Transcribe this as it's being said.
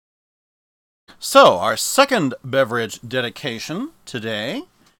So, our second beverage dedication today.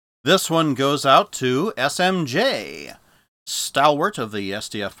 This one goes out to SMJ, stalwart of the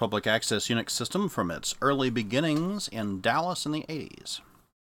SDF Public Access Unix system from its early beginnings in Dallas in the 80s.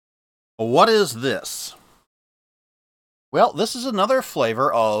 What is this? Well, this is another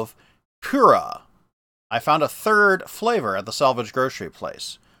flavor of Pura. I found a third flavor at the salvage grocery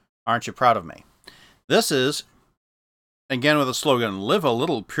place. Aren't you proud of me? This is, again with a slogan, Live a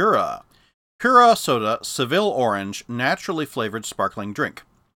Little Pura. Pura Soda Seville Orange Naturally Flavored Sparkling Drink.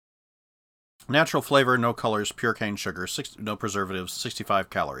 Natural flavor, no colors, pure cane sugar, no preservatives,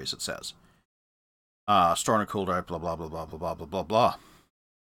 65 calories, it says. Store in a cool dry, blah, blah, blah, blah, blah, blah, blah, blah, blah.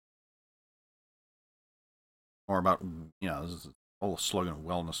 More about, this is the whole slogan of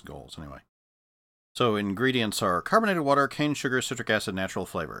wellness goals, anyway. So ingredients are carbonated water, cane sugar, citric acid, natural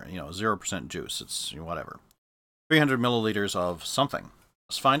flavor. 0% juice. It's whatever. 300 milliliters of something.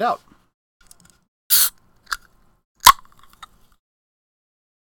 Let's find out.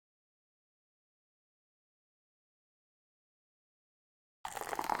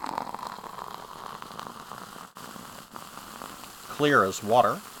 Clear as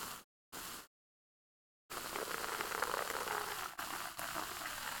water.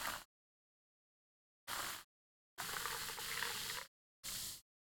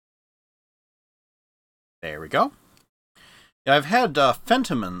 There we go. Yeah, I've had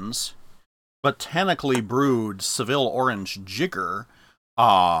Fentiman's botanically brewed Seville Orange Jigger,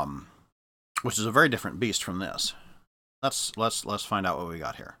 which is a very different beast from this. Let's find out what we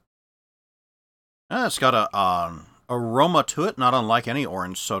got here. It's got a aroma to it, not unlike any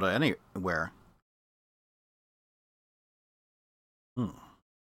orange soda anywhere.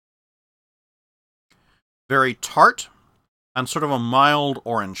 Very tart and sort of a mild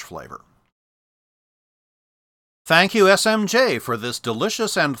orange flavor. Thank you, SMJ, for this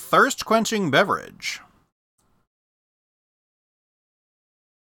delicious and thirst-quenching beverage.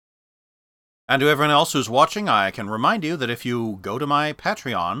 And to everyone else who's watching, I can remind you that if you go to my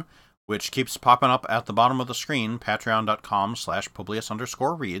Patreon, which keeps popping up at the bottom of the screen,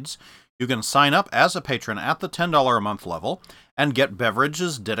 patreon.com/Publius_reads, you can sign up as a patron at the $10 a month level and get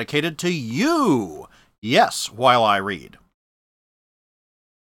beverages dedicated to you. Yes, while I read.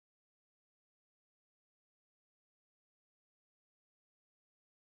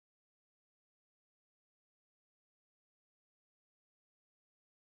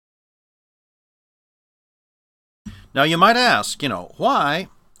 Now, you might ask, why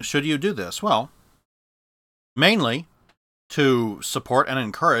should you do this? Well, mainly to support and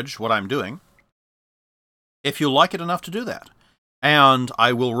encourage what I'm doing, if you like it enough to do that. And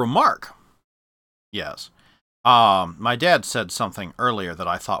I will remark, yes, my dad said something earlier that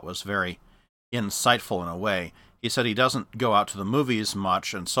I thought was very insightful in a way. He said he doesn't go out to the movies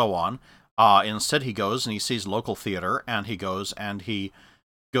much and so on. Instead, he goes and he sees local theater, and he goes to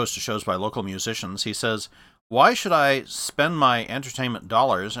shows by local musicians. He says, why should I spend my entertainment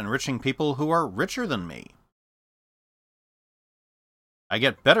dollars enriching people who are richer than me? I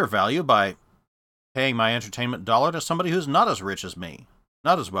get better value by paying my entertainment dollar to somebody who's not as rich as me,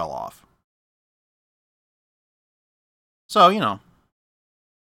 not as well off. So,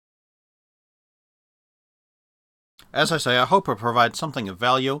 as I say, I hope I provide something of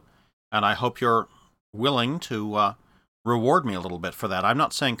value, and I hope you're willing to reward me a little bit for that. I'm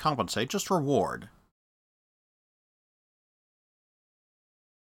not saying compensate, just reward.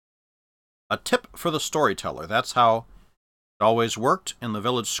 A tip for the storyteller. That's how it always worked in the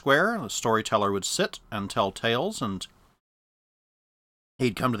village square. The storyteller would sit and tell tales, and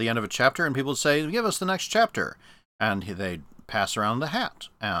he'd come to the end of a chapter, and people would say, give us the next chapter. And they'd pass around the hat,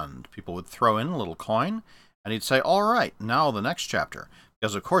 and people would throw in a little coin, and he'd say, all right, now the next chapter.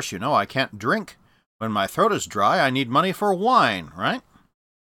 Because, of course, I can't drink when my throat is dry. I need money for wine, right?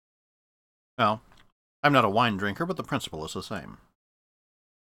 Well, I'm not a wine drinker, but the principle is the same.